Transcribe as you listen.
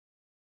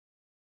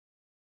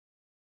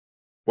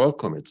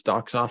Welcome. It's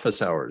Doc's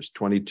Office Hours,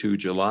 22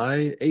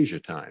 July, Asia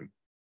time.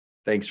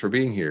 Thanks for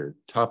being here.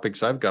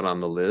 Topics I've got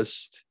on the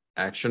list: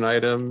 action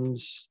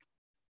items,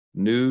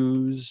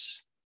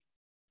 news,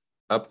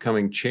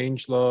 upcoming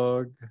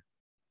changelog,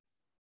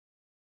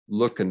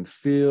 look and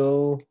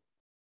feel,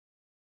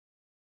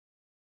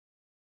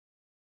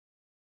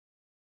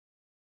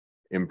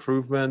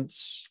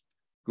 improvements,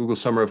 Google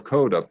Summer of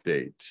Code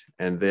update,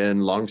 and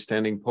then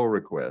longstanding pull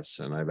requests.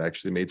 And I've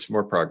actually made some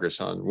more progress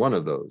on one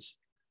of those.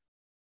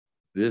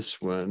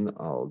 This one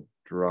I'll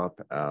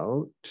drop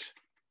out.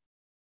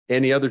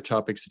 Any other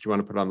topics that you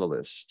want to put on the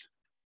list?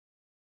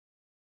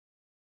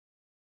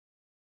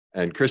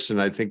 And Kristen,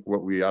 I think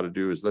what we ought to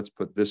do is let's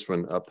put this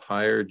one up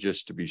higher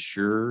just to be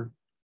sure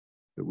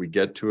that we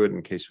get to it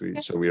in case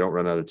so we don't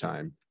run out of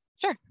time.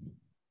 Sure.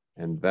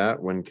 And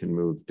that one can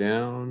move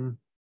down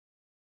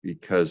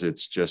because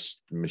it's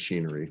just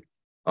machinery.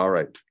 All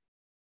right.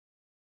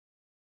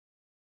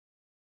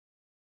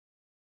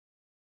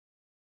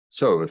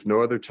 So if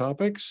no other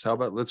topics, how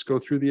about let's go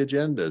through the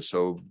agenda.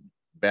 So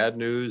bad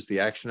news, the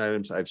action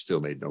items, I've still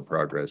made no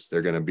progress.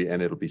 They're going to be,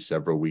 and it'll be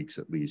several weeks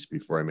at least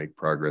before I make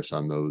progress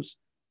on those.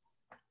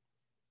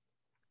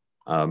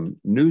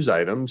 News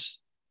items,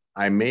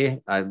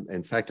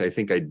 in fact, I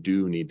think I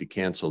do need to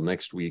cancel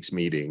next week's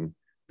meeting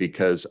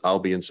because I'll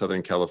be in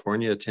Southern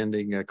California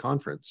attending a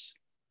conference.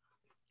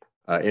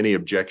 Any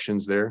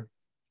objections there?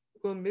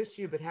 We'll miss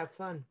you, but have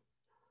fun.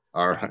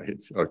 All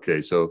right.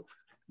 Okay. So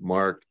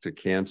mark to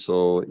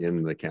cancel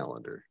in the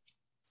calendar.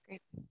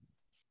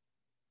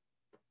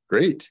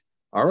 Great.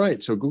 All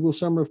right. So Google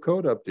Summer of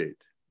Code update.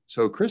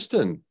 So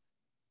Kristen,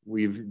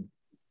 why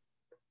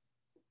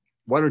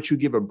don't you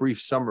give a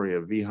brief summary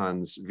of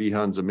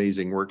Vihan's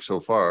amazing work so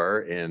far?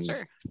 And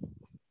sure.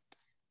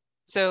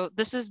 So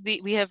this is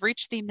we have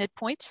reached the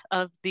midpoint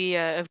of the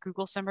of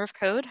Google Summer of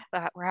Code.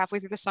 We're halfway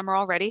through the summer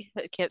already.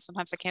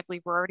 Sometimes I can't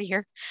believe we're already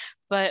here.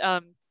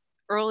 But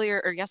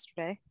earlier or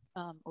yesterday,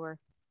 or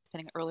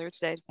earlier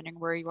today, depending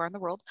where you are in the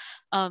world,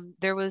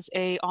 there was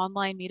a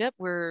online meetup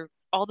where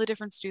all the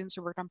different students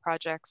who worked on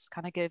projects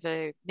kind of gave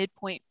a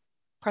midpoint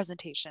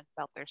presentation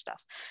about their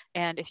stuff.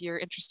 And if you're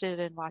interested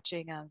in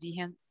watching,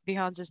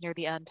 Vihan's is near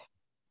the end.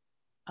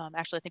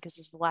 Actually, I think this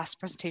is the last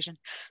presentation,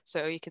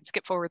 so you can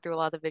skip forward through a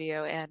lot of the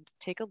video and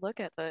take a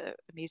look at the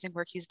amazing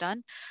work he's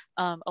done.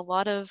 A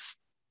lot of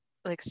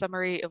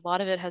summary, a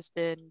lot of it has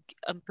been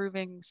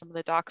improving some of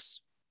the docs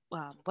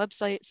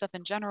website stuff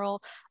in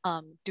general,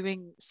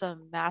 doing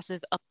some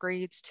massive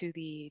upgrades to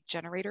the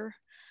generator.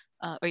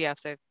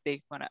 So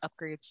they want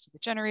upgrades to the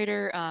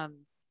generator,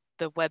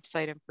 the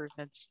website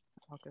improvements.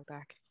 I'll go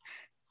back.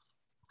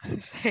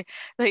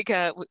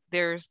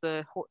 There's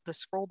the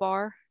scroll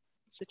bar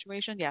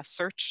situation. Yeah,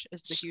 search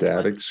is the huge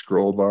static one.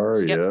 Scroll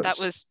bar. Yep,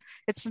 yes.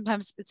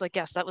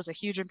 That was a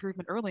huge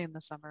improvement early in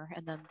the summer.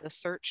 And then the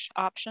search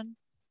option.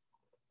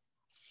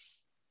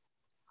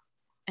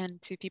 And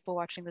to people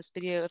watching this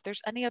video, if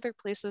there's any other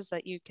places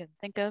that you can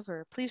think of,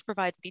 or please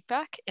provide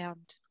feedback, and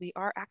we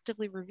are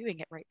actively reviewing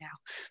it right now.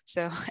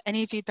 So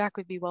any feedback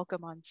would be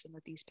welcome on some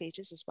of these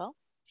pages as well.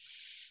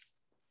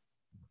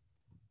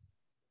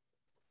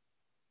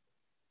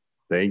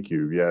 Thank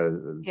you.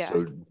 Yeah.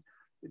 So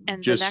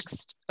and the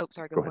next, go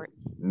for it.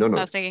 No.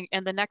 I was saying,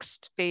 and the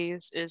next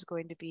phase is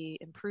going to be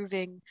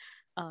improving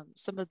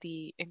some of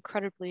the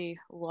incredibly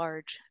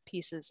large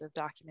pieces of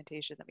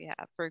documentation that we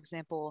have. For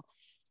example,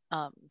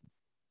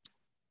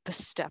 the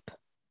step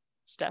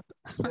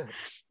or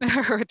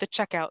the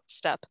checkout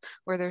step,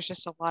 where there's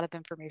just a lot of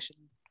information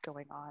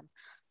going on.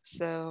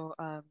 So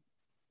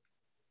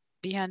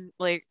Vihan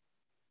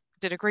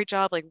did a great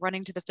job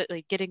running to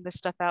the getting this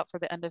stuff out for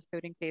the end of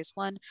coding phase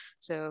 1.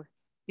 So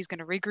he's going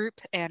to regroup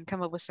and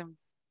come up with some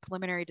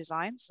preliminary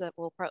designs that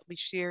will probably be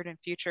shared in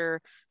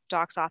future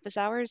Docs office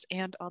hours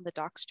and on the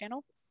Docs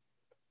channel.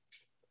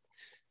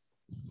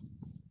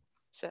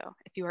 So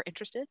if you are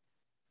interested,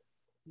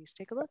 please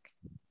take a look.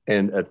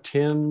 And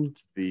attend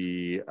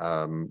the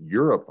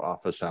Europe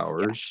office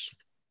hours, yes,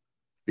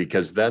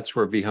 because that's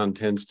where Vihan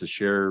tends to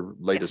share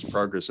latest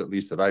progress, at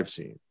least that I've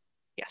seen.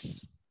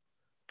 Yes.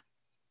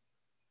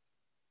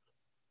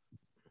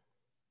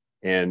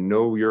 And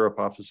no Europe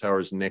office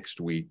hours next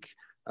week.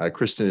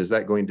 Kristen, is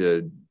that going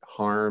to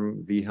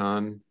harm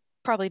Vihan?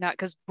 Probably not,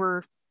 because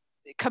we're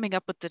coming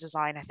up with the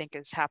design, I think,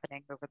 is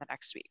happening over the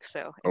next week.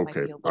 So it might be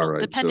a little, all right,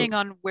 depending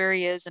on where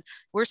he is. And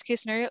worst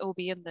case scenario, it will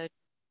be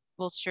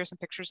we'll share some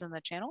pictures in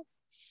the channel.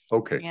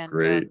 Okay, and,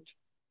 great.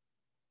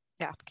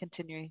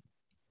 Continuing.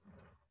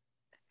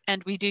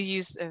 And we do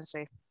use,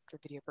 for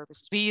video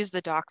purposes, we use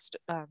the Docs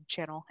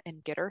channel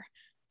in Gitter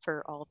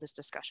for all of this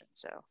discussion.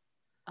 So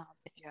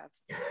if you have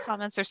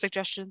comments or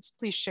suggestions,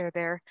 please share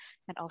there,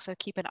 and also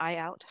keep an eye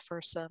out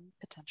for some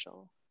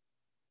potential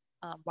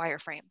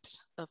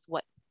wireframes of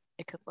what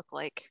it could look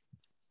like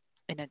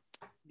in a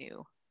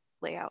new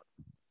layout.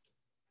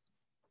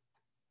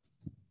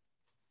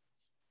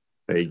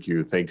 Thank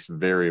you. Thanks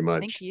very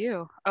much. Thank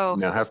you. Oh,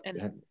 now go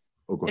ahead.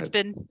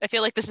 I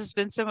feel like this has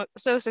been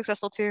so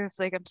successful too. It's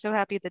I'm so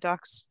happy the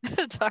Docs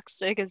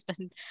SIG has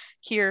been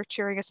here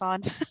cheering us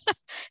on.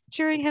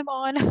 cheering him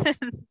on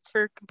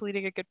for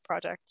completing a good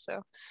project.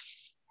 So,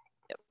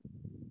 yep.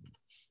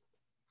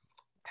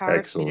 Power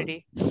of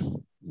community.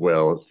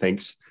 Well,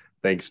 thanks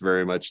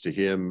very much to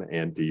him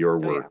and to your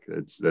work.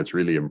 Yeah. That's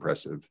really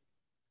impressive.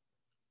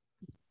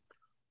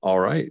 All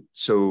right,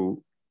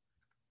 so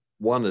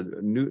a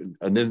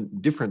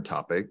different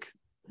topic.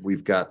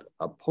 We've got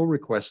a pull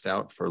request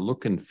out for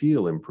look and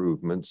feel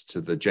improvements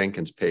to the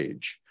Jenkins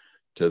page,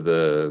 to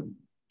the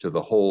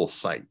whole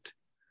site.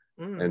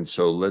 And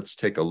so let's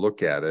take a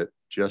look at it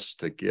just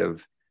to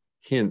give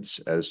hints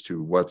as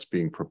to what's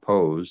being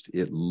proposed.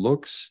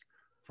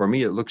 For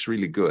me, it looks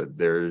really good.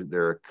 There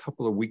are a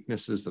couple of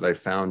weaknesses that I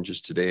found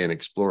just today in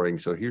exploring.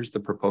 So here's the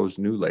proposed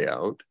new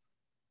layout.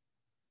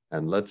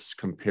 And let's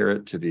compare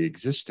it to the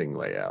existing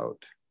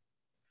layout.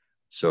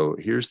 So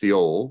here's the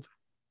old,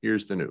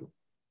 here's the new.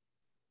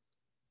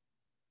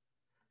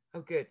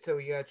 Oh, good. So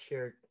you got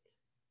your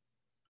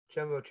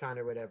Jumbotron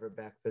or whatever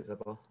back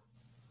visible.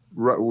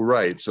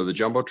 Right. So the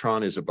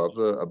Jumbotron is above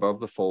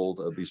the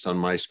fold, at least on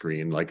my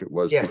screen, like it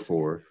was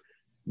before.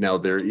 Now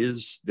there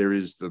is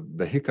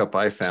the hiccup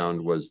I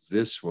found was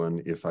this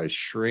one. If I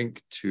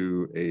shrink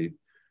to a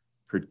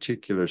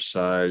particular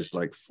size,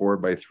 like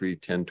 4:3,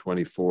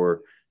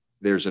 1024,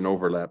 there's an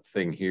overlap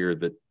thing here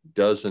that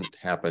doesn't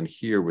happen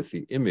here with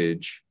the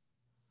image,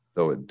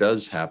 though it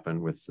does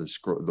happen with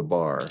the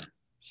bar.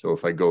 So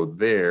if I go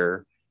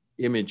there,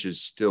 image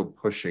is still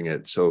pushing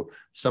it. So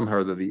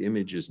somehow the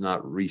image is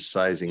not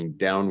resizing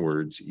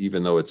downwards,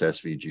 even though it's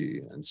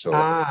SVG. And so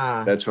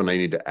that's when I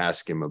need to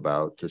ask him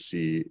about to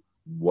see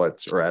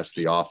or ask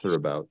the author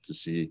about to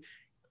see,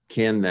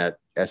 can that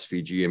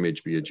SVG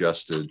image be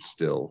adjusted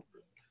still?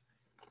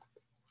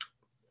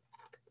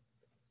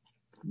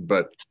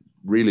 But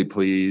really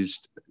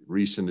pleased.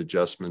 Recent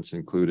adjustments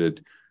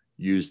included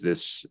use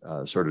this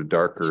sort of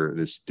darker,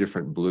 this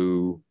different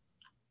blue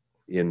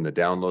in the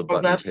download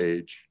button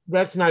page.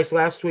 That's nice.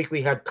 Last week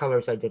we had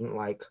colors I didn't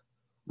like.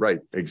 Right,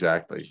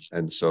 exactly.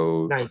 And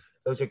so nice.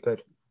 Those are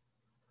good.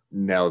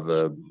 Now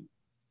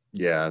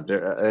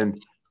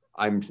and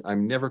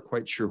I'm never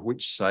quite sure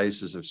which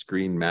sizes of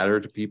screen matter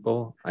to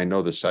people. I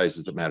know the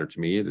sizes that matter to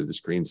me, they're the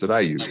screens that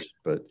I use,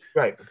 but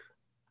right.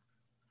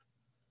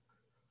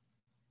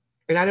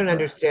 And I don't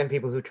understand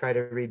people who try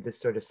to read this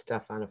sort of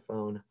stuff on a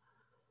phone.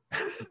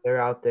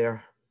 They're out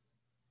there.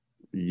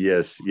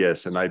 Yes,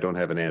 and I don't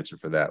have an answer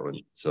for that one.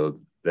 So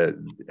that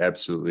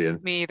absolutely.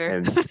 And me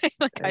either.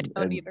 I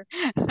don't either.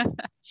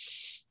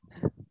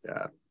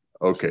 Yeah.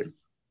 Okay.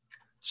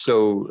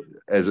 So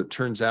as it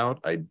turns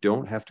out, I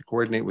don't have to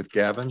coordinate with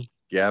Gavin.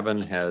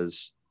 Gavin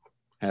has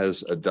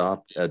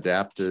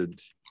adapted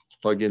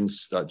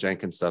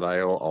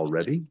plugins.jenkins.io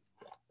already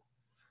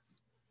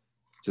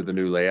to the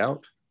new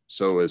layout.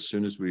 So as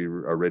soon as we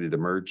are ready to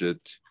merge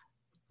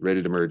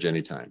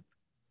anytime.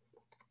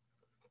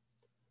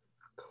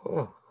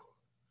 Cool.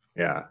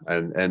 Yeah,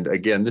 and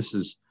again, this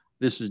is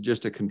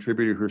just a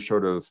contributor who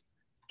sort of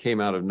came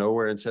out of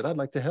nowhere and said, I'd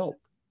like to help,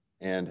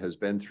 and has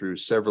been through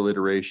several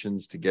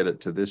iterations to get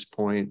it to this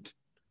point.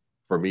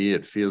 For me,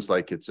 it feels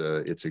like it's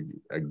a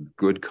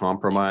good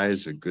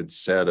compromise, a good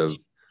set of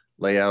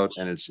layout,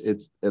 and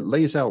it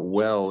lays out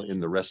well in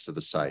the rest of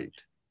the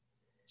site.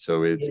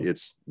 So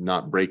it's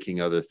not breaking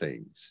other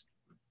things.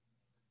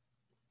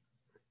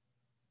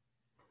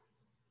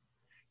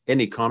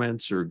 Any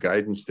comments or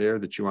guidance there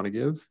that you want to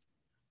give?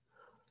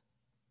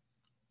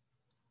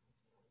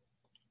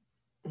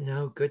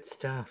 No, good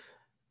stuff.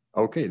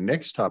 Okay,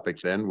 next topic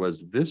then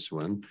was this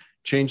one,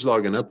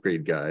 changelog and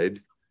upgrade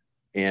guide.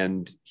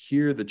 And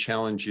here the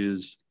challenge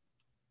is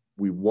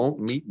we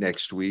won't meet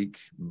next week,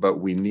 but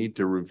we need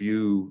to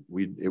review.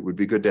 It would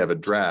be good to have a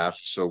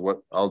draft. So what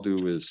I'll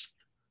do is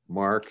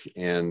Mark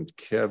and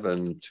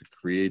Kevin to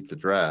create the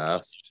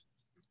draft.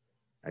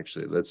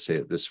 Actually, let's say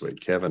it this way,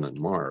 Kevin and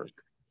Mark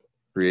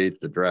create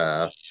the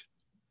draft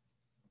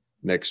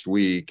next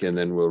week, and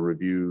then we'll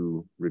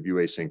review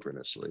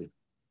asynchronously.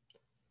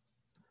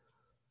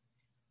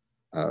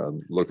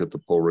 Look at the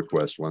pull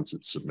request once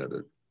it's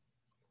submitted.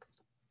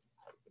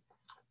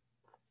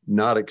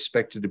 Not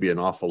expected to be an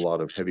awful lot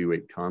of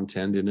heavyweight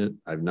content in it.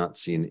 I've not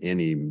seen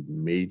any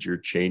major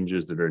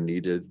changes that are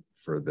needed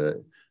for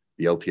the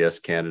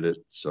LTS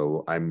candidate,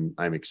 so I'm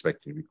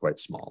expecting to be quite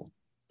small.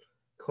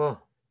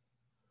 Cool.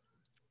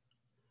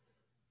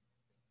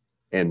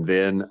 And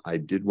then I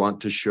did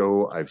want to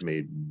show I've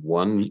made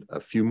a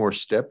few more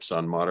steps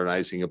on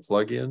modernizing a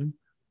plugin.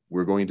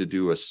 We're going to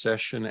do a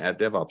session at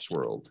DevOps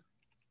World,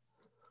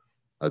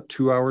 a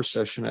 2-hour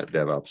session at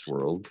DevOps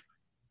World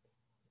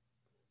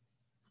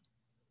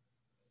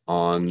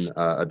on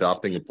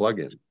adopting a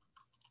plugin.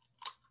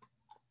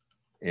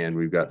 And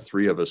we've got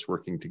 3 of us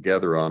working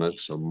together on it.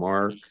 So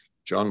Mark,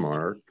 John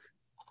Mark,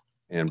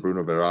 and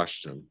Bruno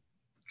Verashton.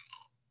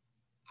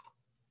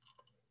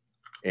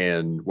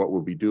 And what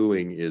we'll be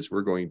doing is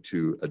we're going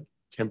to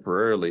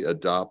temporarily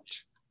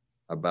adopt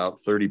about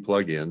 30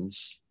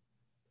 plugins,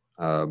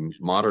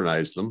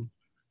 modernize them,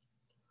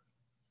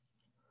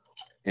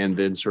 and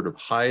then sort of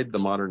hide the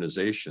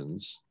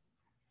modernizations.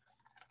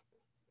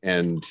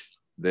 And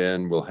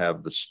then we'll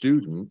have the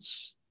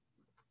students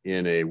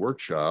in a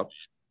workshop,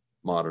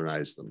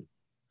 modernize them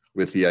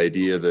with the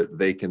idea that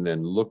they can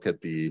then look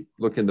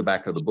in the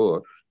back of the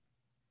book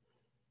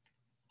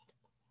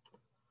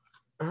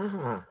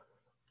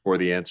for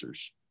the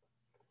answers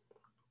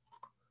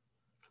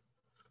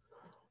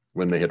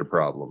when they hit a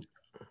problem.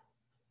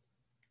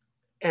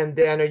 And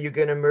then are you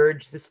going to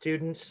merge the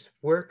students'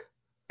 work?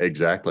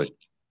 Exactly.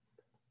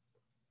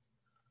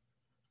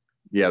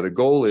 Yeah, the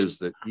goal is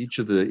that each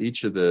of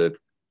the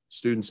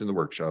students in the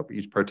workshop,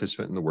 each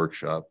participant in the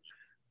workshop,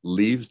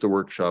 leaves the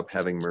workshop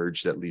having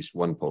merged at least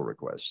one pull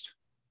request.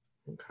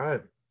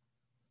 Okay.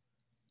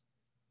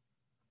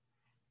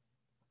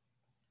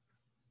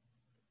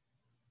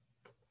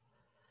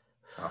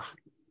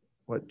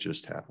 What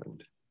just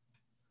happened?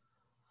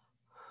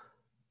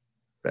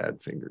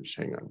 Bad fingers.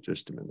 Hang on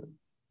just a minute.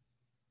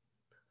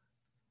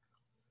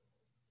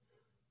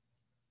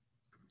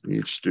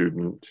 Each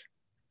student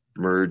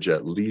merge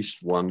at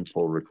least one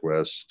pull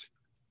request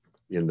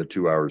in the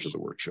 2 hours of the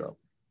workshop.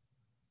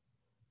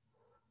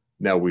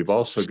 Now we've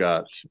also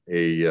got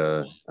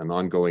an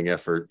ongoing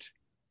effort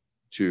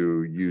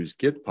to use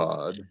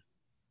Gitpod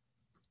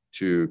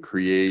to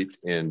create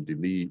and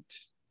delete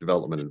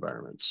development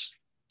environments.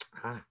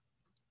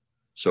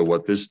 So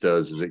what this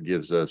does is it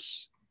gives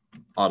us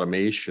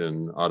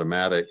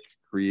automatic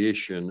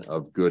creation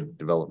of good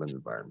development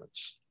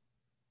environments.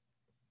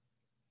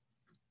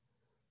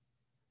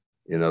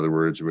 In other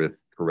words, with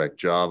correct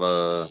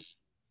Java,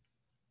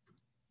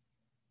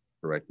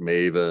 correct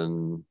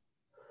Maven,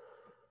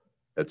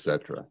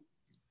 etc.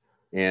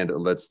 And it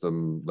lets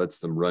them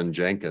run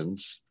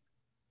Jenkins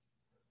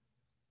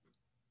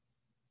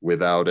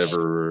without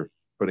ever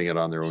putting it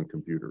on their own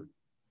computer.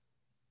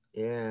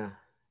 Yeah,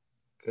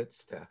 good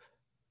stuff.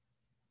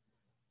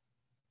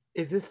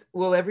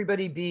 Will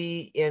everybody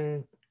be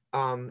in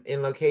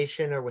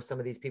location, or will some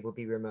of these people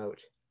be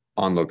remote?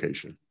 On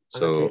location.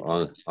 So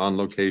on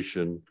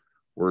location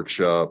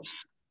workshop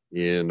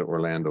in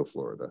Orlando,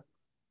 Florida.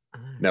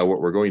 Now,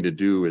 what we're going to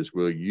do is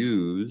we'll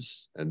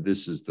use, and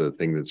this is the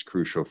thing that's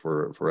crucial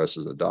for us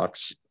as a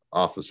doc's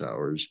office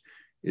hours,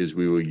 is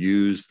we will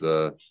use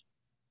the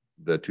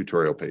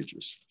tutorial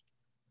pages.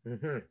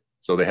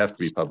 So they have to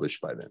be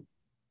published by then.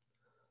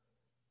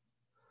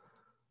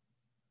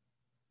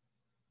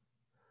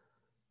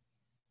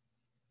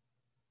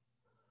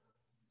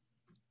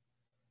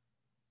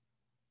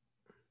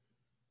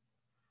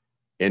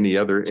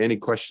 Any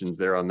questions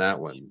there on that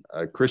one?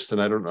 Kristen,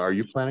 I don't know. Are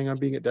you planning on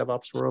being at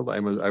DevOps World? I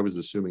was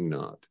assuming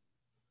not.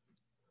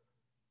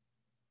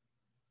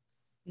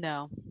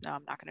 No,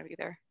 I'm not going to be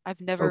there.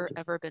 I've never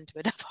ever been to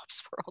a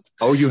DevOps World.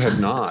 Oh, you have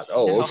not?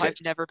 Oh, no, okay. I've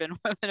never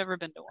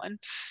been to one.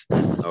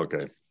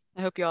 Okay.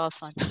 I hope you all have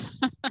fun.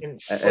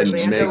 And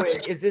Orlando,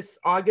 is this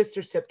August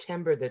or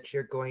September that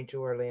you're going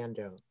to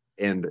Orlando?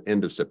 End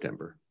of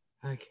September.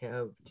 Okay.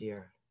 Oh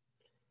dear.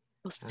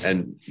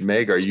 And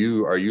Meg, are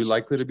you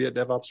likely to be at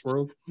DevOps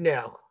World?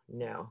 No.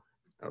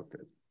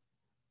 Okay.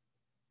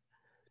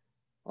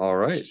 All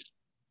right.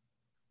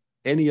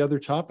 Any other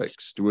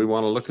topics? Do we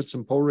want to look at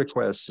some pull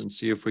requests and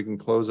see if we can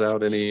close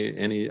out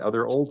any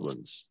other old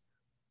ones?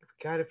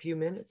 Got a few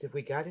minutes. If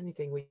we got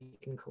anything, we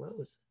can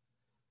close.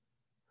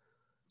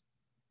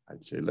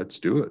 I'd say let's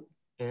do it.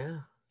 Yeah.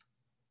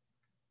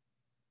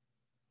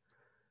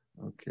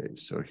 Okay,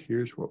 so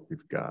here's what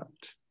we've got.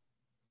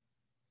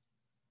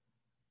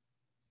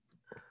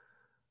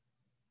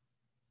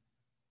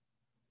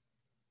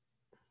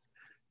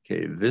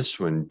 Okay, this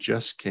one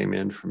just came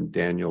in from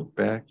Daniel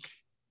Beck.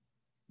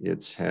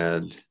 It's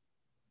had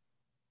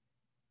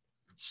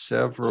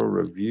several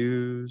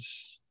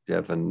reviews.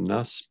 Devin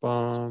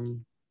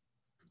Nussbaum.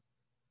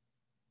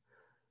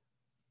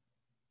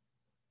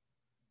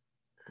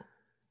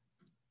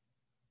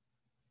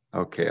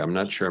 Okay, I'm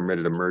not sure I'm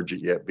ready to merge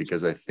it yet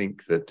because I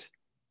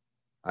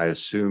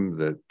assume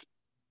that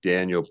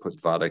Daniel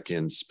put Vadak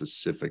in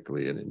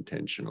specifically and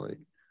intentionally.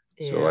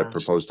 Yeah. So I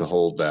propose to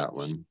hold that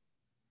one.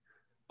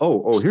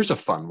 Oh, here's a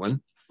fun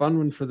one. Fun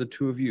one for the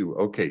two of you.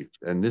 Okay,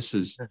 and this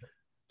is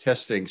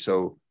testing.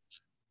 So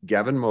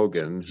Gavin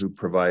Mogan, who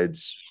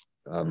provides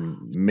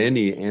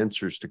many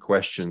answers to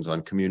questions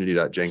on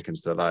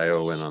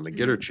community.jenkins.io and on the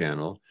Gitter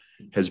channel,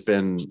 has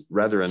been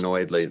rather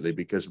annoyed lately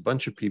because a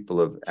bunch of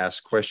people have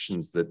asked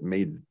questions that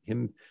made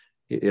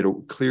it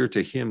clear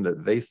to him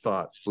that they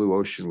thought Blue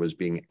Ocean was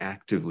being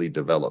actively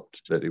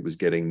developed, that it was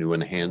getting new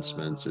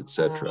enhancements,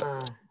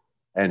 etc.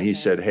 And he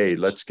said, hey,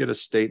 let's get a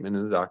statement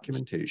in the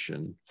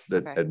documentation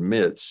that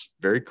admits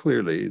very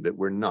clearly that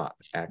we're not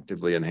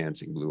actively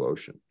enhancing Blue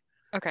Ocean.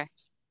 Okay.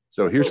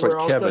 So here's what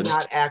Kevin... We're also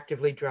not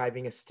actively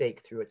driving a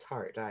stake through its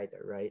heart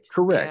either, right?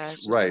 Correct,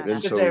 yeah, right.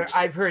 And so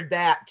I've heard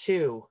that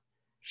too.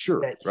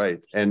 Sure, right.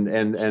 And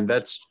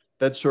that's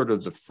sort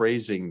of the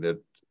phrasing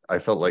that I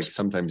felt like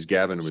sometimes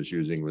Gavin was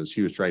using, was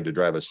he was trying to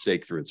drive a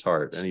stake through its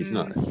heart, and he's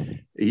not.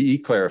 He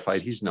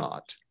clarified he's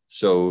not.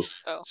 So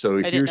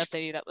I didn't know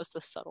maybe that was the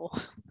subtle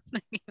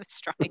thing he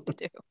was trying to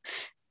do.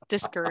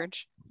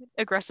 Discourage,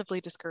 aggressively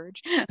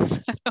discourage.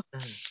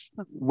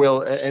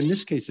 Well, in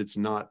this case, it's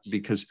not,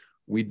 because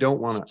we don't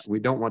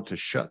want to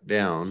shut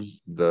down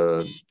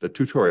the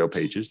tutorial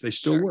pages. They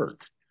still Sure.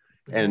 work.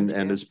 And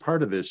as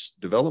part of this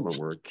development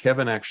work,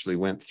 Kevin actually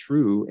went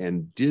through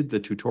and did the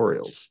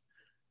tutorials.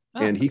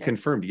 Oh, And he okay.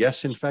 confirmed,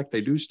 yes, in fact,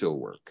 they do still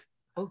work.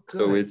 Oh,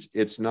 good. So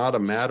it's not a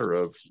matter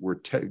of we're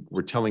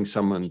telling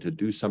someone to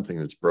do something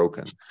that's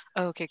broken.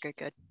 Oh, okay,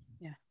 good.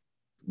 Yeah.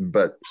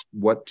 But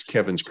what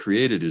Kevin's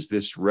created is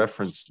this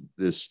reference,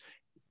 this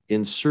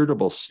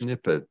insertable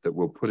snippet that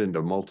we'll put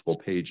into multiple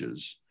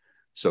pages.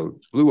 So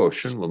Blue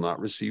Ocean will not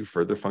receive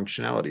further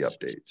functionality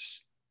updates.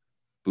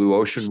 Blue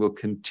Ocean will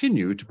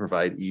continue to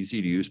provide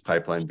easy-to-use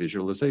pipeline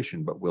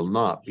visualization, but will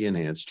not be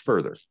enhanced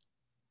further.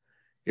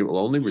 It will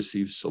only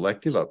receive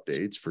selective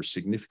updates for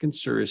significant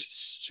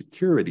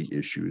security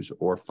issues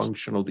or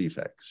functional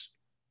defects.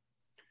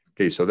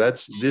 Okay, so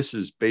this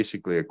is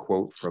basically a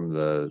quote from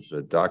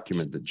the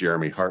document that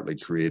Jeremy Hartley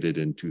created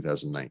in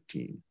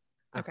 2019.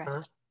 Okay.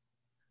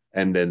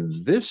 And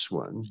then this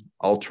one,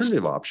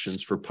 alternative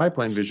options for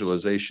pipeline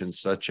visualization,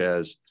 such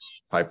as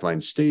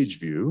pipeline stage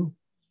view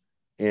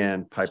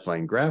and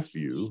pipeline graph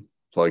view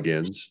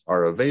plugins,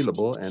 are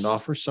available and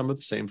offer some of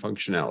the same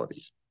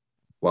functionality.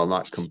 While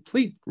not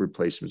complete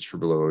replacements for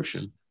Blue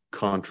Ocean,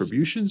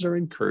 contributions are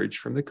encouraged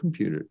from the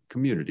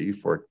community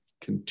for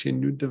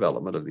continued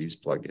development of these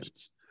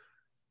plugins.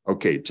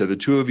 Okay, to the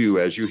two of you,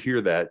 as you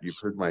hear that, you've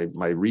heard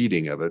my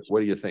reading of it. What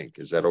do you think?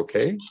 Is that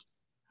okay?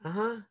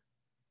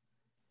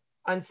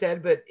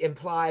 Unsaid, but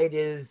implied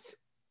is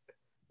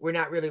we're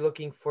not really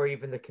looking for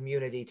even the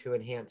community to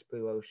enhance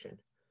Blue Ocean.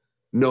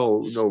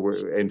 No,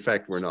 in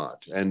fact, we're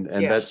not. And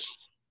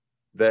that's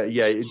that.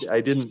 Yeah,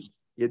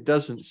 it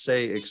doesn't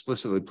say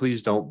explicitly,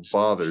 please don't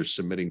bother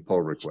submitting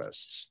pull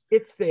requests.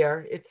 It's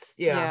there. It's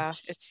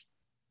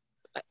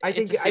I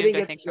think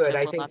it's good.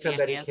 I think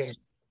somebody can,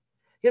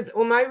 because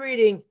my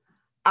reading,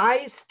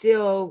 I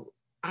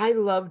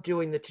love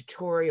doing the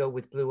tutorial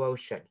with Blue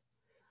Ocean.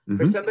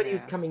 For somebody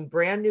who's coming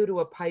brand new to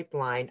a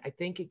pipeline, I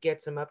think it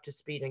gets them up to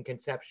speed and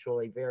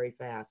conceptually very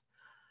fast.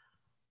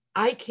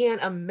 I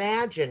can't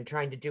imagine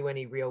trying to do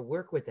any real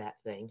work with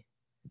that thing.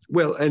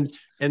 Well, and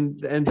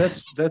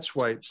that's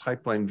why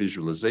pipeline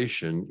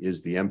visualization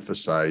is the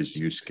emphasized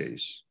use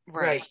case.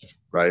 Right.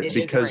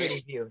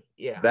 Because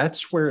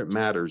that's where it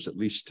matters, at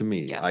least to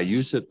me. Yes. I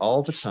use it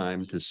all the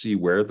time to see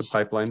where the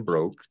pipeline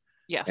broke.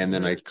 Yes. And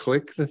then I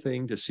click the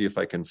thing to see if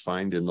I can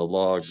find in the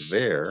log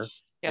there.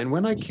 Yep. And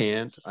when I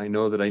can't, I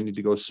know that I need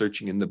to go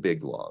searching in the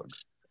big log.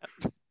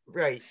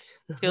 Right.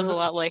 Feels a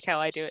lot like how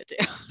I do it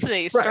too. So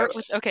you start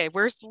with, okay,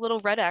 where's the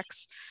little red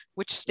X?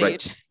 Which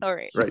stage? Right. All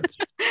right. Right.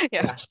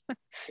 Yeah.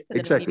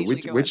 Exactly.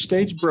 Which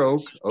stage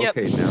broke?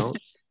 Okay, now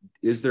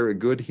is there a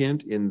good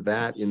hint in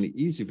the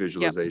easy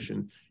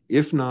visualization?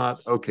 If not,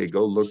 okay,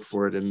 go look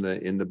for it in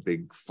the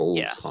big full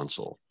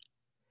console.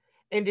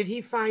 And did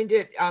he find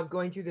it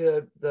going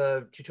through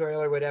the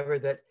tutorial or whatever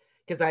that,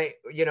 because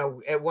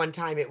at one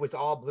time it was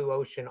all Blue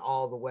Ocean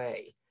all the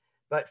way,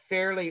 but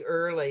fairly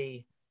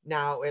early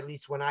now, at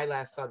least when I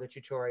last saw the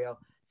tutorial,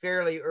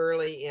 fairly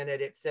early in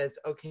it, it says,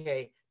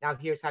 okay, now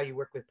here's how you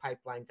work with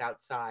pipelines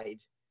outside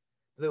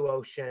Blue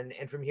Ocean.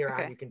 And from here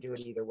on, you can do it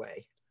either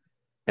way.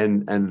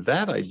 And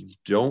that I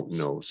don't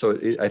know. So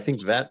I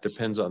think that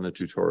depends on the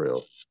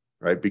tutorial,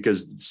 right?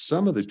 Because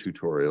some of the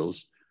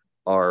tutorials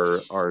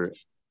are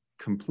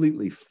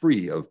completely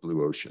free of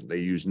Blue Ocean. They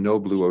use no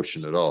Blue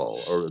Ocean at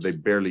all, or they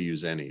barely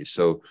use any.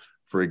 So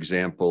for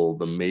example,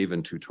 the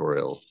Maven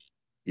tutorial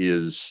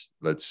is,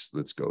 let's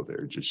go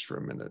there just for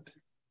a minute.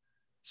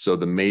 So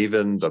the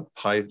Maven,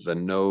 the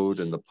Node,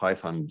 and the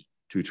Python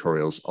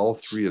tutorials, all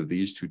three of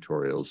these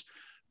tutorials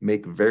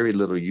make very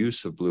little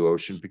use of Blue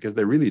Ocean because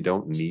they really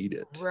don't need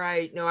it.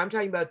 Right. No, I'm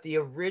talking about the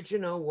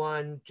original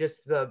one,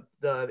 just the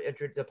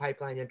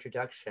pipeline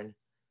introduction.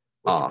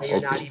 Which may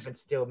not even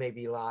still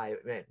maybe live.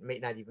 It may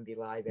not even be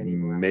live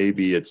anymore.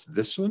 Maybe it's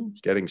this one,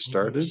 getting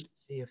started.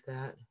 See if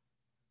that.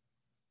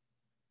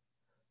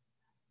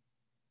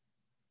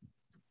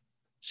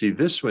 See,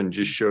 this one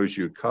just shows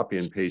you copy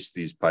and paste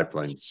these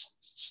pipeline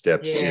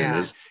steps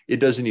in. It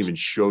doesn't even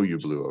show you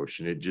Blue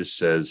Ocean. It just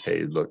says,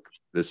 hey, look,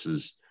 this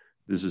is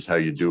how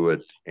you do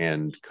it,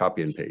 and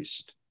copy and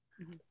paste.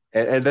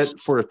 And that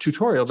for a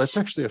tutorial, that's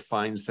actually a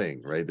fine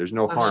thing, right? There's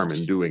no harm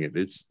in doing it.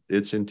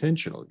 It's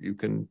intentional. You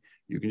can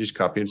just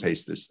copy and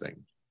paste this thing.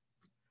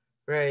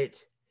 Right.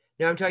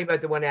 No, I'm talking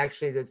about the one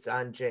actually that's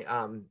on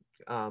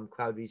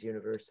CloudBees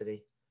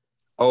University.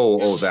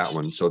 Oh, that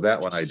one. So that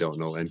one I don't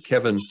know. And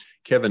Kevin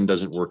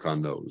doesn't work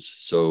on those,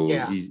 so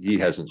he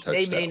hasn't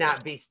touched. They may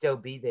not still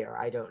be there.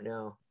 I don't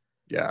know.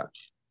 Yeah.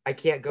 I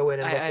can't go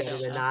in and look at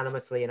it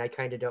anonymously, and I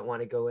kind of don't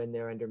want to go in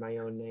there under my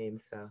own name.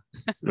 So.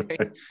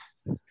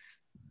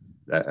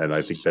 And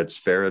I think that's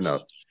fair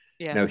enough.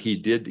 Yeah. Now he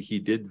did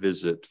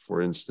visit,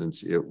 for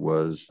instance,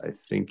 I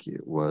think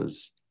it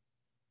was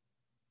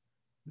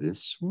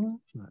this one.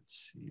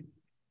 Let's see.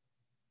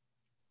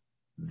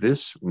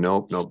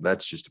 Nope,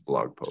 that's just a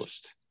blog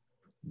post.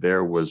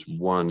 There was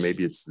one,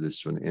 maybe it's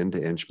this one,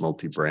 end-to-end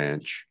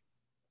multi-branch,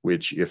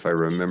 which, if I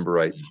remember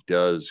right,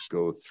 does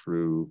go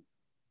through.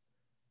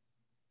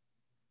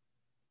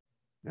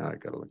 Now I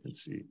got to look and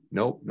see.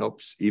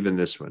 Nope. Even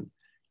this one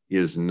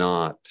is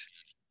not.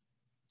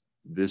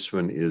 This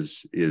one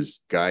is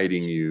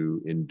guiding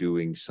you in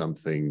doing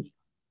something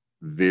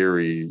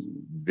very,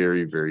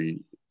 very, very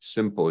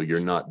simple.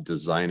 You're not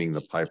designing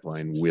the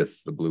pipeline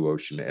with the Blue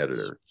Ocean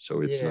editor,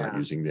 so it's not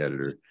using the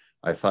editor.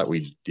 I thought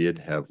we did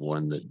have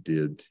one that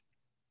did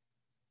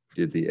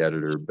the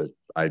editor, but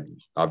I'm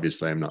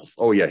not.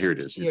 Oh yeah, here it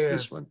is. It's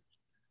this one.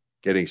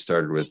 Getting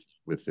started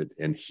with it,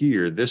 and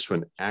here this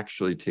one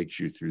actually takes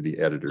you through the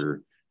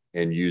editor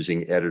and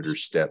using editor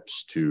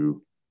steps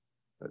to.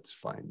 Let's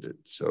find it.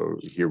 So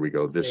here we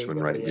go. This one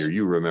right here.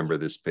 You remember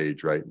this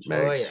page, right,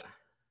 Meg? Oh yeah.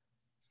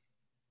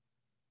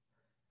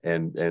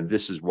 And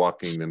this is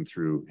walking them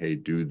through, hey,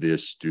 do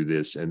this,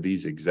 and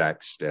these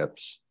exact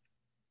steps.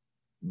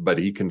 But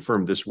he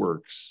confirmed this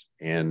works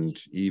and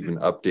even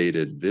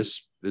updated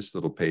this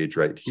little page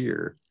right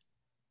here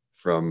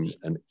from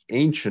an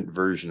ancient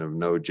version of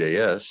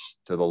Node.js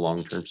to the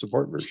long-term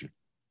support version.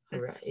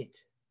 Right.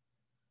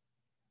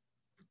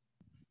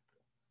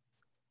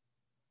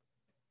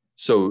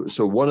 So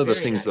one of the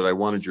things that I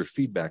wanted your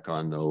feedback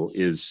on, though,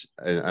 is,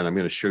 and I'm going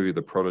to show you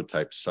the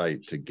prototype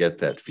site to get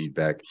that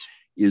feedback,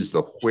 is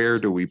the where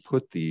do we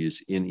put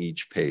these in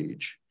each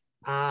page?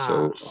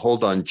 So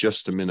hold on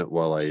just a minute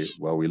while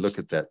we look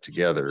at that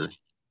together.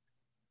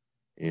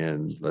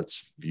 And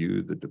let's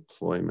view the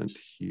deployment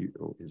here.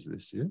 Oh, is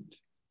this it?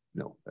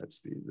 No, that's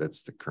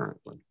the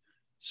current one.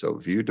 So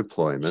view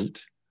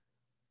deployment.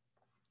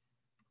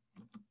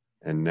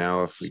 And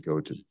now if we go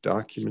to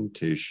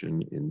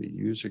documentation in the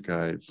user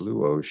guide,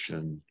 Blue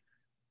Ocean,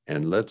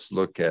 and let's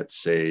look at,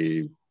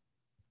 say,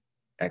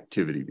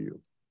 activity view.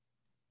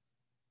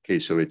 Okay,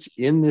 so it's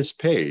in this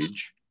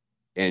page,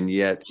 and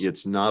yet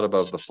it's not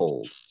above the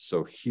fold.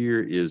 So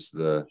here is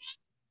the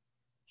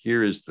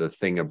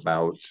thing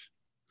about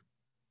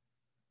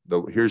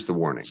here's the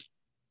warning.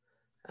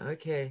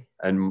 Okay.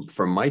 And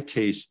from my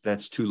taste,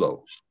 that's too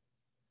low.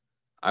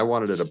 I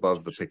wanted it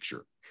above the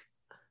picture.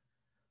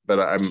 But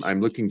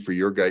I'm looking for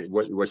your guy.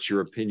 What's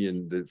your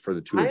opinion for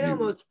the two of you? I'd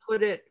almost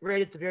put it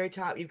right at the very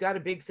top. You've got a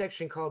big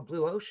section called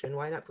Blue Ocean.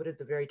 Why not put it at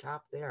the very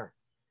top there?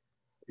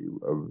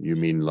 You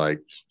mean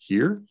like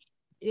here?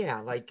 Yeah,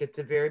 like at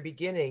the very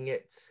beginning,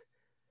 it's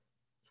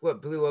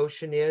what Blue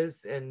Ocean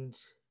is, and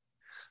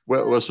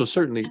well, so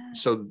certainly.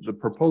 So the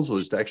proposal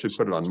is to actually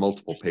put it on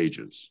multiple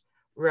pages.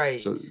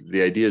 Right. So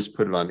the idea is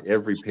put it on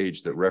every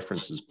page that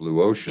references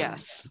Blue Ocean.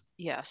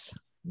 Yes.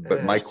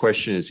 But my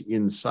question is,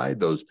 inside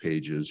those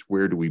pages,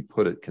 where do we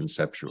put it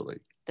conceptually?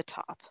 The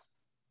top.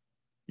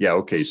 Yeah.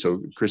 Okay.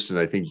 So, Kristen,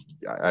 I think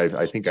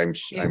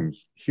I'm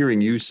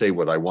hearing you say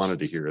what I wanted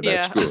to hear.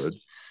 That's good.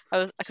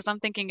 Because I'm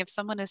thinking if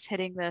someone is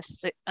hitting this,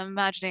 I'm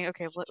imagining,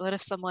 okay, what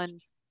if someone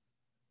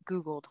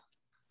Googled,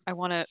 I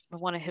want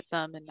to hit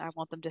them, and I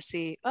want them to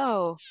see,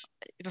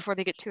 before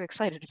they get too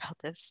excited about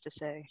this, to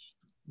say,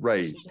 right,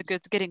 this is a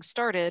good getting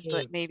started,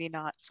 but maybe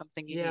not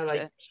something you need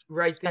to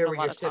right spend there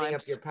where you're setting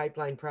up your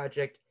pipeline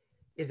project.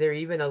 Is there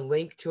even a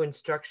link to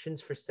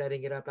instructions for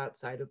setting it up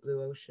outside of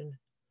Blue Ocean?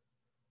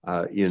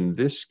 In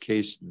this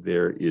case,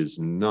 there is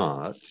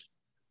not.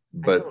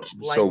 But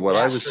so what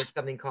I was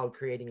something called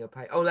creating a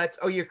pipe.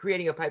 You're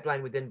creating a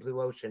pipeline within Blue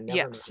Ocean.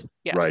 Yes.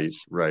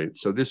 Right.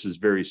 So this is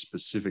very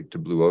specific to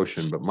Blue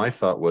Ocean. But my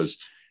thought was,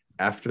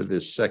 after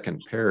this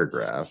second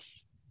paragraph,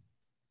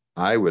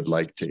 I would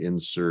like to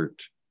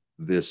insert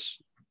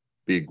this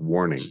big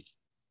warning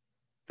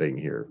thing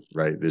here,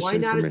 right? This Why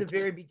not at the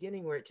very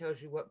beginning where it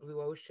tells you what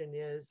Blue Ocean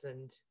is?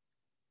 And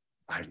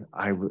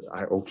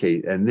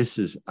okay, and this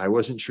is, I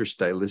wasn't sure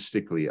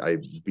stylistically.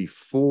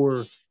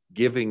 Before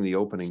giving the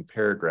opening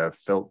paragraph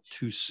felt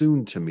too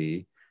soon to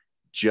me,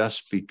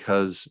 just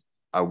because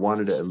I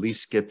wanted to at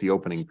least get the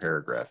opening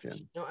paragraph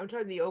in. No, I'm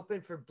talking the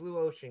open for Blue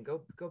Ocean.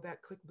 Go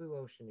back, click Blue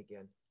Ocean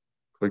again.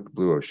 Click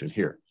Blue Ocean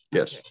here.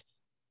 Yes. Okay.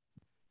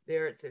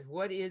 There it says,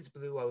 what is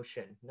Blue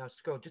Ocean? Now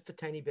scroll just a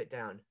tiny bit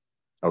down.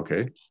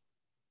 Okay.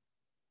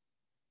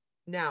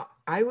 Now,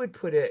 I would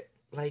put it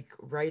like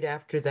right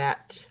after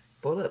that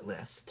bullet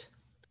list.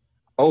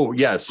 Oh,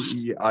 yes,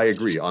 I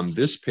agree. On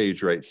this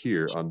page right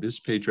here,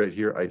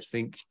 I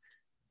think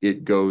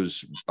it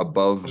goes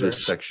above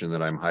this section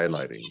that I'm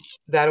highlighting.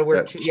 That'll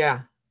work too,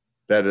 yeah.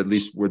 That at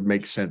least would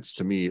make sense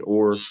to me.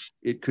 Or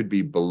it could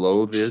be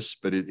below this,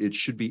 but it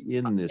should be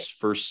in this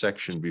first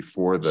section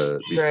before the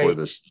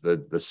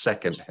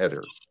second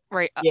header.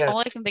 Right. Yes. All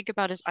I can think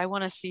about is I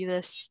want to see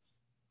this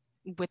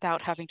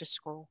without having to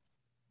scroll.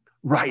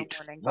 Right.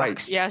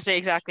 Yeah, say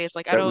exactly. It's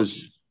like I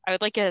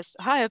would like it as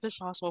high up as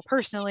possible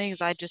personally,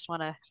 because I just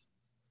want to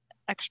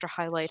extra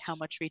highlight how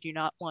much we do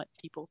not want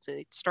people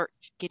to start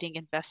getting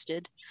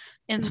invested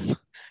in them.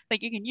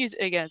 Like, you can use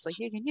it again. It's like,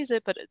 you can use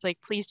it, but like,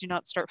 please do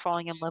not start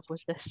falling in love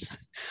with this.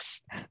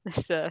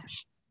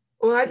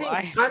 Well, I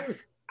think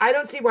I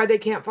don't see why they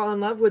can't fall in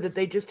love with it.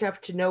 They just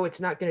have to know it's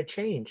not going to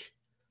change.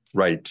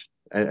 Right.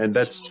 And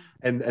that's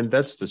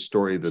the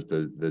story that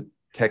the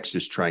text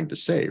is trying to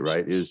say,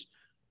 right? Is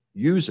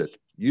use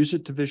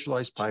it to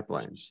visualize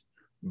pipelines,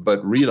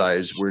 but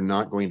realize we're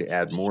not going to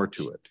add more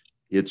to it.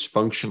 It's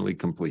functionally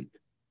complete.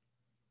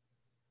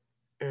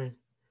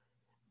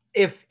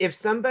 If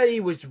somebody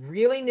was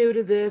really new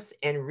to this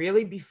and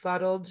really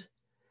befuddled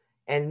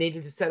and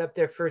needed to set up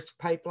their first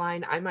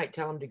pipeline, I might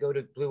tell them to go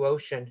to Blue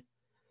Ocean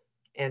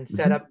and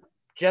set up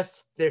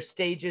just their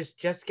stages,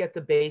 just get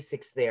the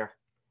basics there.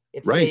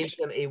 It saves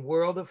them a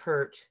world of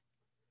hurt.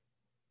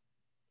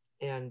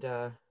 And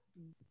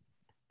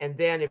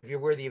then if you're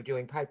worthy of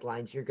doing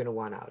pipelines, you're going to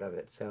want out of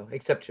it. So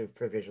except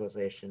for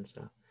visualization.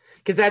 So,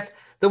 because that's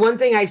the one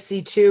thing I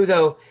see too,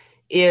 though,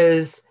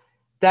 is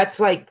that's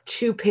like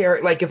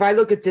like if I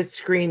look at this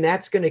screen,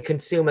 that's going to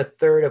consume a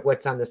third of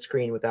what's on the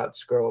screen without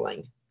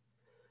scrolling.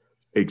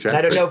 Exactly. And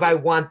I don't know if I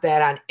want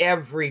that on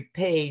every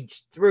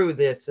page through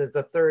this, as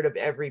a third of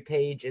every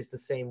page is the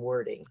same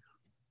wording.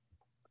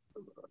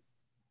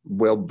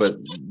 Well, but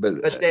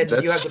then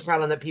you have the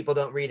problem that people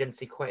don't read in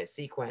sequence.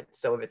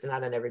 So if it's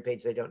not on every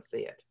page, they don't see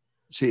it.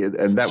 See,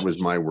 and that was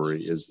my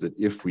worry, is that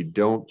if we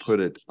don't put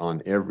it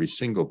on every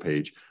single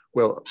page,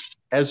 well,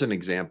 as an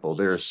example,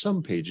 there are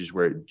some pages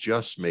where it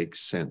just makes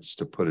sense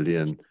to put it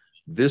in.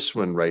 This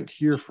one right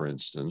here, for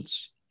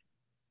instance,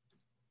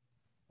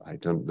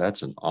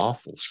 that's an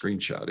awful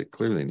screenshot. It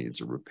clearly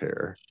needs a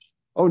repair.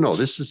 Oh no,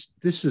 this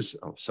is,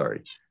 oh,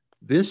 sorry.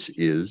 This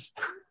is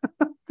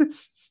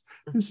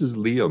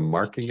Liam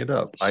marking it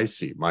up. I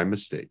see, my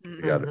mistake.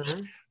 I got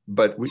it.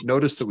 But we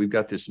notice that we've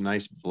got this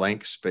nice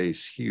blank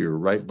space here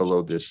right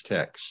below this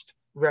text.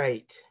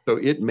 Right. So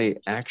it may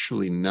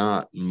actually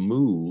not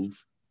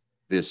move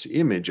this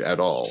image at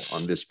all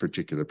on this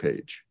particular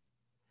page.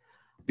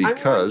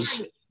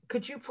 Because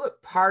could you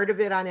put part of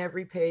it on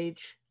every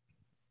page?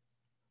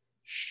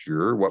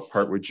 Sure. What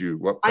part would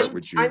you?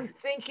 I'm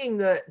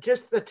thinking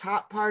just the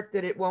top part,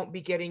 that it won't be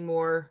getting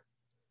more,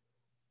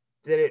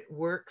 that it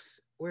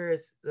works. Where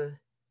is the?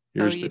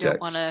 Here's you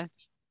don't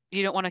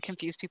want to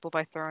confuse people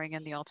by throwing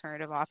in the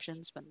alternative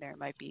options when they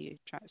might be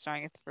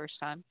starting it the first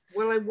time.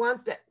 Well, I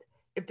want that.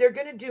 If they're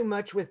going to do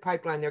much with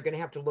pipeline, they're going to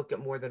have to look at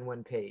more than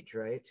one page,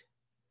 right?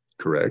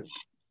 Correct.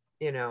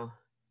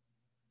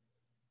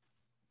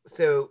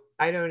 So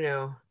I don't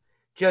know,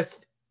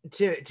 just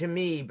to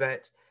me,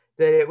 but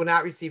that it will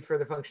not receive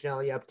further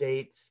functionality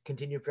updates,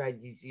 continue to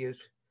provide these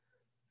use.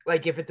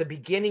 Like if at the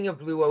beginning of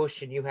Blue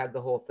Ocean, you have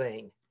the whole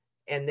thing,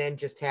 and then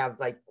just have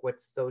like,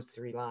 what's those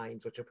 3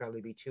 lines, which will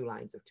probably be 2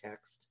 lines of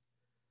text.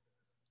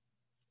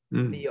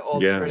 The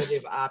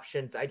alternative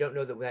options, I don't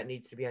know that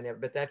needs to be on there,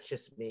 but that's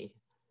just me.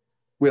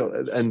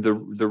 Well, and the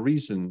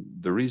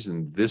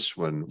reason this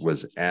one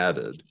was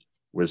added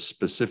was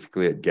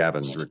specifically at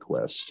Gavin's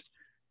request.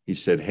 He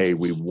said, hey,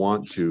 we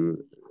want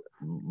to,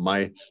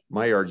 my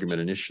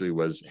argument initially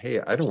was, hey,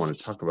 I don't want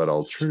to talk about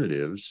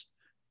alternatives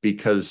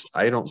because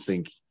I don't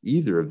think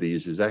either of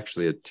these is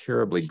actually a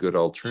terribly good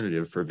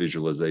alternative for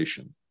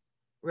visualization.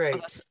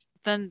 Right.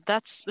 Then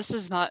this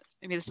is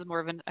more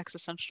of an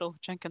existential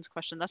Jenkins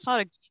question. That's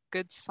not a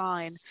good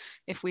sign.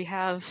 If we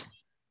have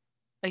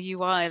a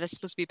UI that's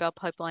supposed to be about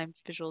pipeline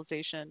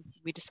visualization,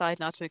 we decide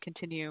not to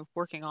continue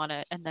working on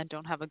it and then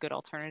don't have a good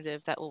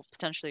alternative that will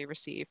potentially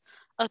receive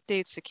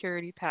updates,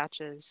 security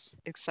patches,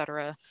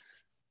 etc.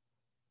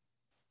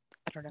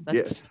 I don't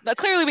know.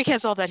 Clearly we can't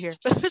solve that here,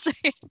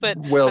 but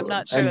I'm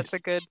not sure that's a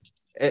good.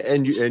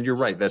 And you're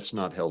right. That's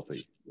not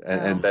healthy,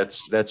 and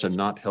that's a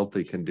not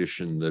healthy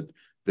condition that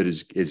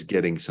is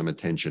getting some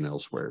attention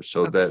elsewhere.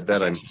 So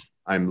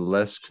I'm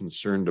less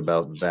concerned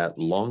about that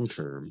long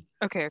term.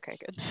 Okay,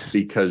 good.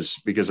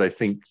 Because I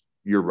think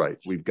you're right.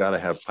 We've got to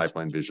have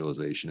pipeline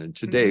visualization, and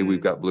today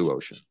we've got Blue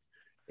Ocean,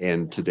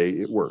 and today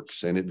it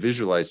works and it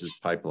visualizes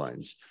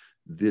pipelines.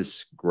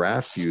 This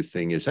graph view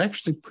thing is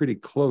actually pretty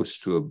close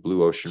to a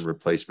Blue Ocean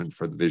replacement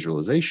for the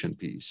visualization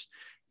piece.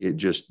 It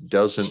just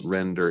doesn't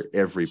render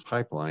every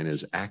pipeline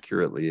as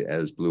accurately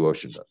as Blue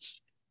Ocean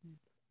does.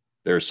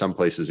 There are some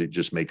places it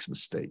just makes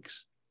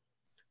mistakes.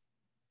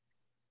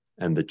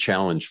 And the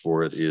challenge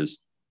for it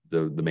is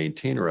the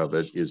maintainer of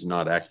it is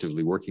not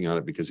actively working on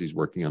it because he's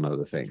working on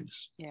other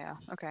things. Yeah,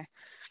 okay.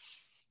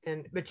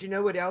 But you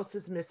know what else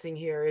is missing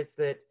here is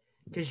that,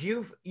 because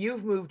you've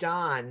moved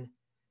on,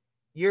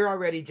 you're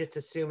already just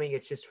assuming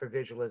it's just for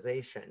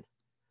visualization.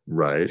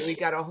 Right. And we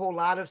got a whole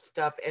lot of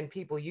stuff and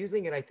people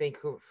using it, I think,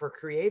 for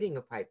creating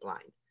a pipeline.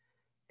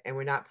 And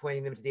we're not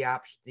pointing them to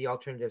the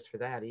alternatives for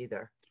that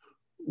either.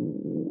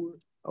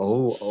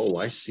 Oh,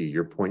 I see.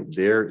 Your point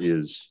there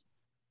is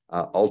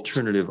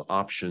alternative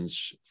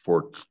options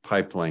for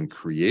pipeline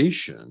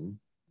creation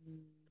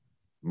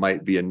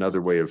might be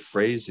another way of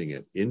phrasing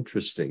it.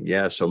 Interesting.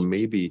 Yeah. So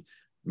maybe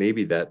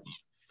that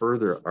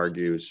further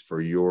argues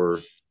for your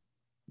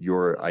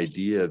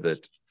idea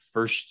that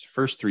first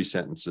 3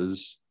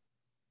 sentences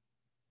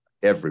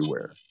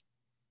everywhere.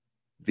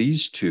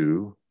 These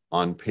 2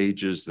 on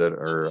pages that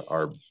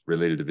are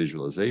related to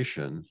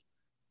visualization,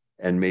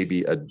 and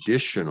maybe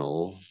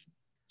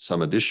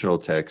some additional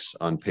text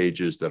on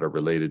pages that are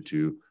related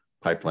to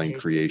pipeline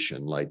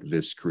creation, like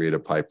this create a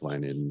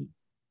pipeline in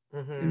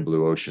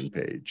Blue Ocean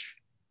page.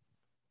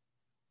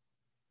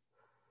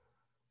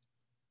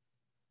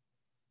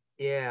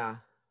 Yeah.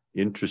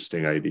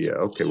 Interesting idea.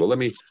 Okay, well let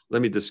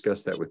me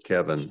discuss that with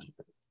Kevin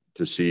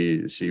to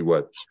see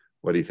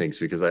what he thinks,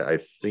 because I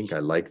think I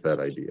like that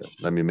idea.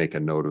 Let me make a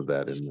note of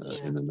that in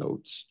the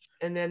notes.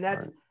 And then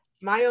that's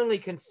my only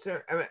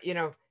concern,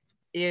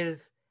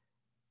 is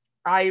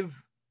I've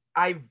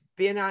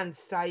been on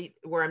site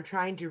where I'm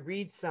trying to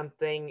read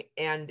something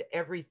and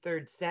every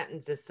third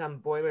sentence is some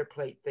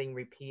boilerplate thing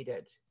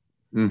repeated.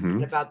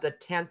 And about the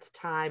 10th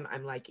time,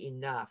 I'm like,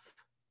 enough.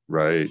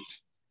 Right.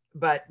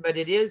 But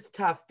it is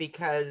tough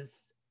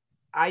because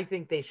I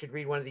think they should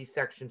read one of these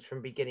sections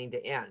from beginning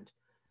to end.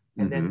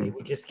 And then they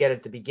would just get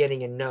at the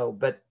beginning and know,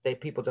 but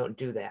people don't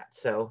do that.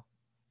 So.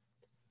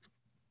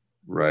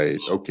 Right.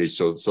 Okay.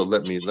 So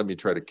let me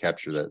try to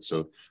capture that.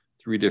 So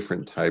 3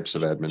 different types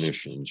of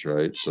admonitions,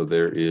 right? So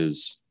there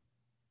is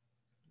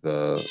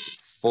the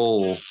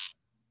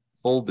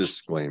full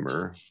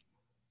disclaimer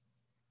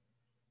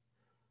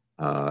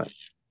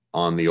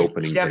on the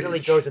opening definitely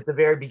page. Goes at the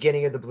very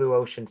beginning of the Blue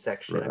Ocean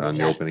section. Right, on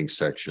the opening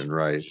section,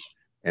 right?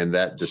 And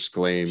that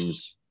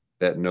disclaims,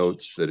 that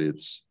notes that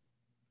it's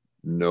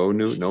no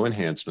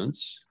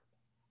enhancements,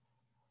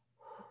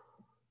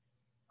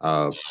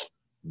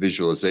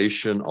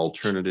 visualization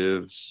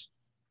alternatives,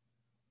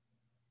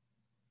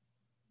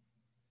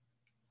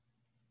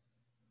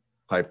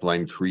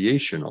 pipeline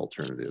creation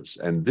alternatives.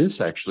 And this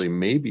actually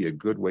may be a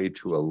good way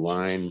to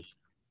align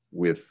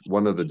with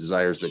one of the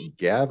desires that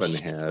Gavin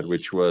had,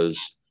 which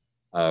was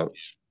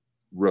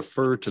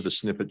refer to the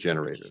snippet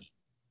generator.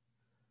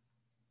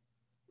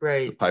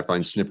 Right. The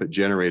pipeline snippet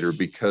generator,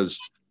 because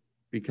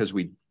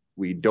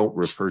we don't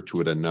refer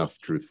to it enough,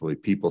 truthfully.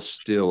 People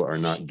still are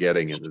not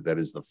getting it. That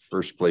is the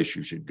first place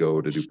you should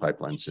go to do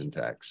pipeline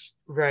syntax.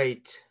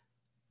 Right.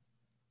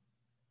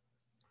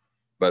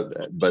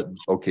 But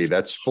okay,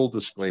 that's full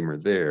disclaimer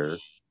there.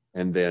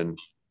 And then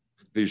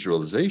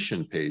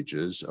visualization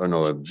pages,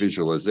 a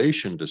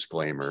visualization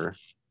disclaimer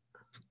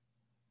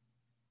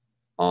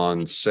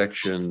on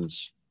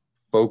sections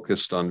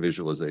focused on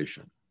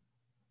visualization.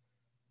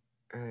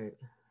 Right.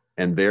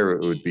 And there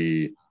it would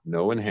be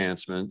no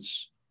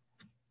enhancements,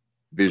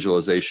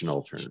 visualization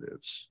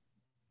alternatives.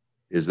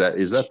 Is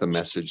that the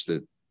message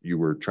that you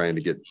were trying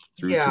to get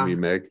through to me,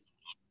 Meg?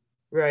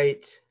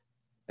 Right.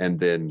 And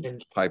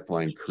then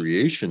pipeline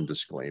creation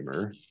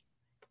disclaimer.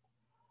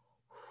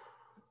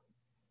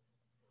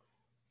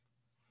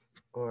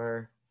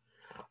 Or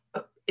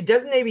it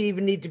doesn't maybe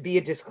even need to be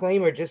a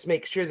disclaimer. Just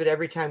make sure that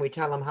every time we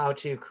tell them how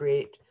to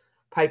create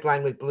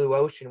pipeline with Blue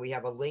Ocean, we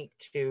have a link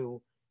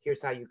to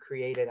here's how you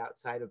create it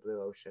outside of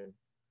Blue Ocean.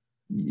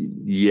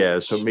 Yeah,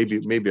 so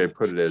maybe I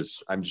put it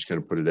as, I'm just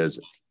going to put it as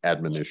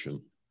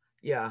admonition.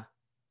 Yeah.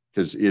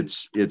 Because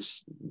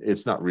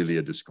it's not really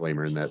a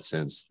disclaimer in that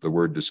sense. The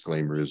word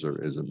disclaimer is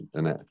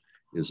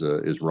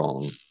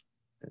wrong.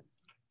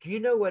 Do you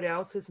know what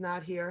else is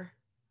not here?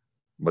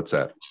 What's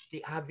that?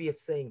 The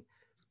obvious thing.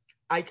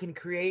 I can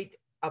create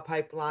a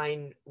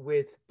pipeline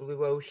with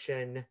Blue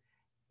Ocean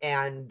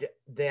and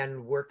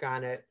then work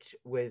on it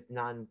with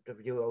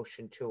non-Blue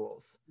Ocean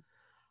tools.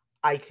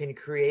 I can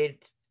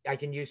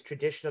use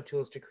traditional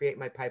tools to create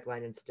my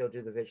pipeline and still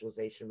do the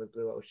visualization with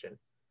Blue Ocean.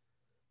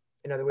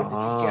 In other words,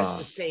 that you get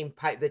the same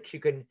pipe, that you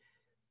can,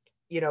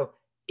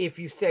 if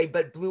you say,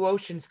 but Blue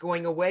Ocean's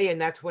going away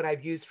and that's what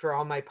I've used for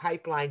all my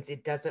pipelines,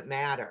 it doesn't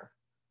matter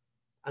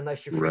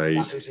unless you're freaking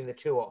out using the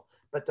tool.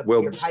 But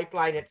your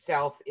pipeline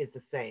itself is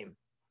the same.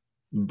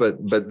 But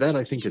that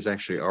I think is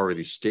actually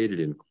already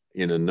stated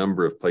in a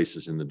number of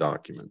places in the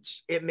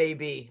documents. It may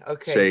be.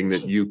 Okay. Saying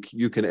that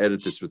you can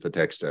edit this with the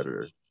text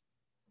editor.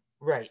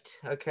 Right.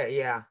 Okay.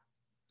 Yeah.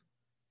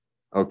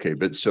 Okay.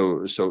 But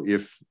so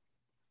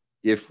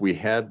if we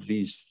had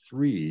these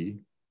 3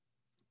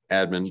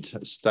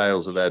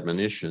 styles of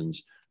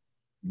admonitions,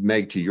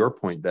 Meg, to your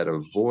point, that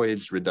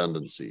avoids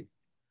redundancy.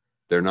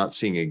 They're not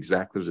seeing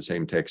exactly the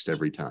same text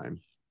every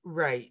time.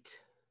 Right.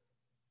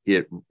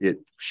 It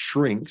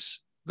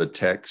shrinks the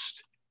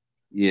text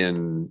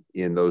in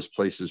those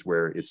places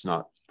where it's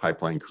not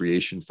pipeline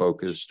creation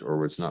focused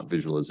or it's not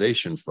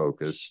visualization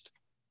focused.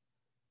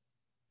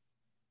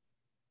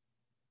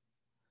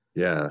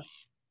 Yeah.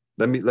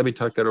 Let me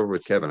talk that over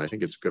with Kevin. I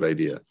think it's a good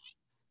idea.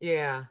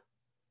 Yeah.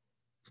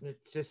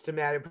 It's just a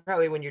matter,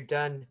 probably when you're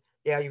done.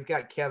 Yeah, you've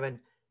got Kevin.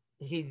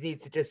 He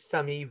needs to just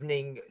some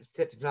evening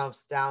sit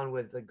himself down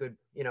with a good,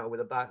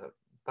 with a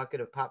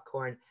bucket of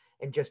popcorn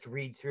and just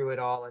read through it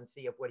all and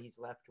see if what he's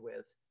left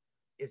with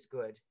is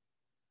good.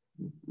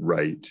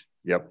 Right.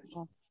 Yep.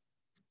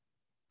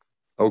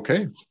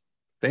 Okay.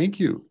 Thank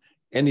you.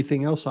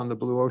 Anything else on the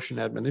Blue Ocean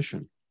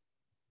admonition?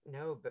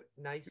 No, but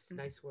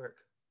nice work.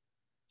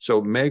 So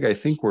Meg, I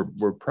think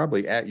we're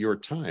probably at your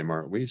time,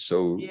 aren't we?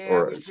 So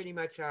yeah, we pretty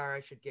much are.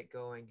 I should get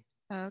going.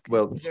 Okay.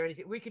 Well, is there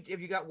anything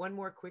have you got one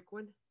more quick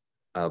one?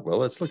 Well,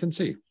 let's look and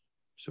see.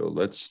 So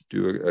let's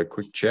do a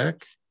quick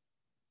check,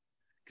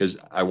 because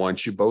I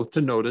want you both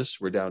to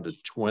notice we're down to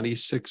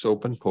 26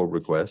 open pull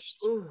requests.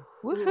 Ooh.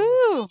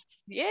 Woohoo!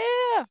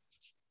 Yeah.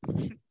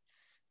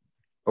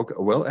 Okay,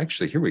 well,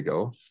 actually, here we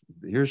go.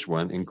 Here's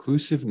one: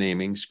 inclusive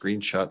naming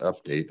screenshot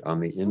update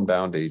on the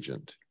inbound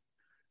agent.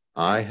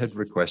 I had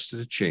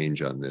requested a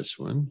change on this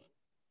one.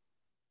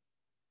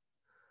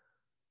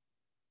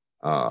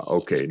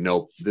 Okay,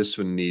 nope. This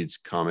one needs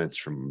comments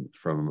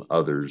from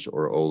others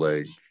or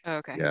Oleg. Oh,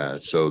 okay. Yeah,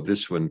 so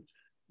this one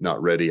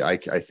not ready. I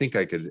think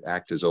I could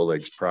act as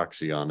Oleg's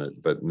proxy on it,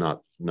 but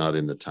not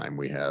in the time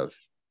we have.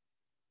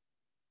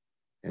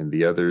 And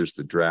the others,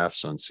 the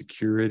drafts on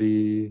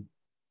security.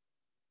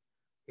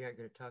 You're not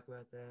going to talk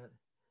about that.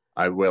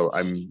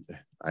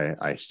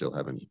 I still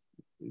haven't.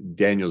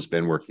 Daniel's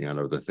been working on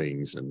other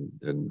things,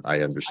 and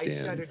I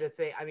understand. I started to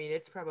think, I mean,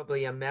 it's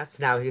probably a mess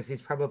now because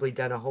he's probably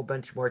done a whole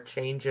bunch more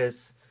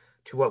changes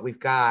to what we've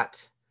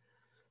got.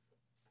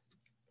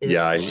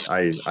 Yeah,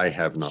 I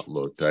have not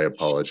looked. I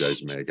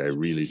apologize, Meg. I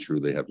really,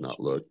 truly have not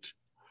looked.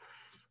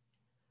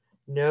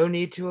 No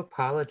need to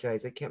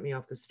apologize. It kept me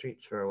off the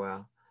streets for a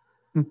while.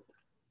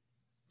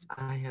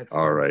 I had fun.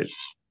 All right.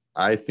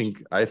 I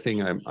think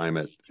I'm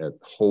at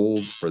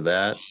hold for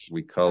that.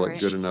 We call it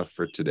good enough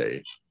for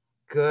today.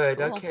 Good.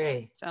 Cool.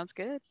 Okay. Sounds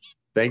good.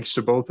 Thanks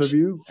to both of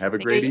you. Have a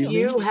great evening.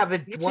 You have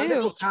a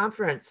wonderful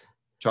conference.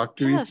 Talk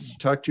to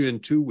you in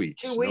 2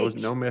 weeks. 2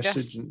 weeks. No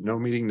message, no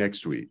meeting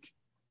next week.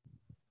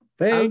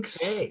 Thanks.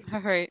 Okay.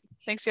 All right.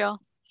 Thanks, y'all.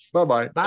 Bye-bye.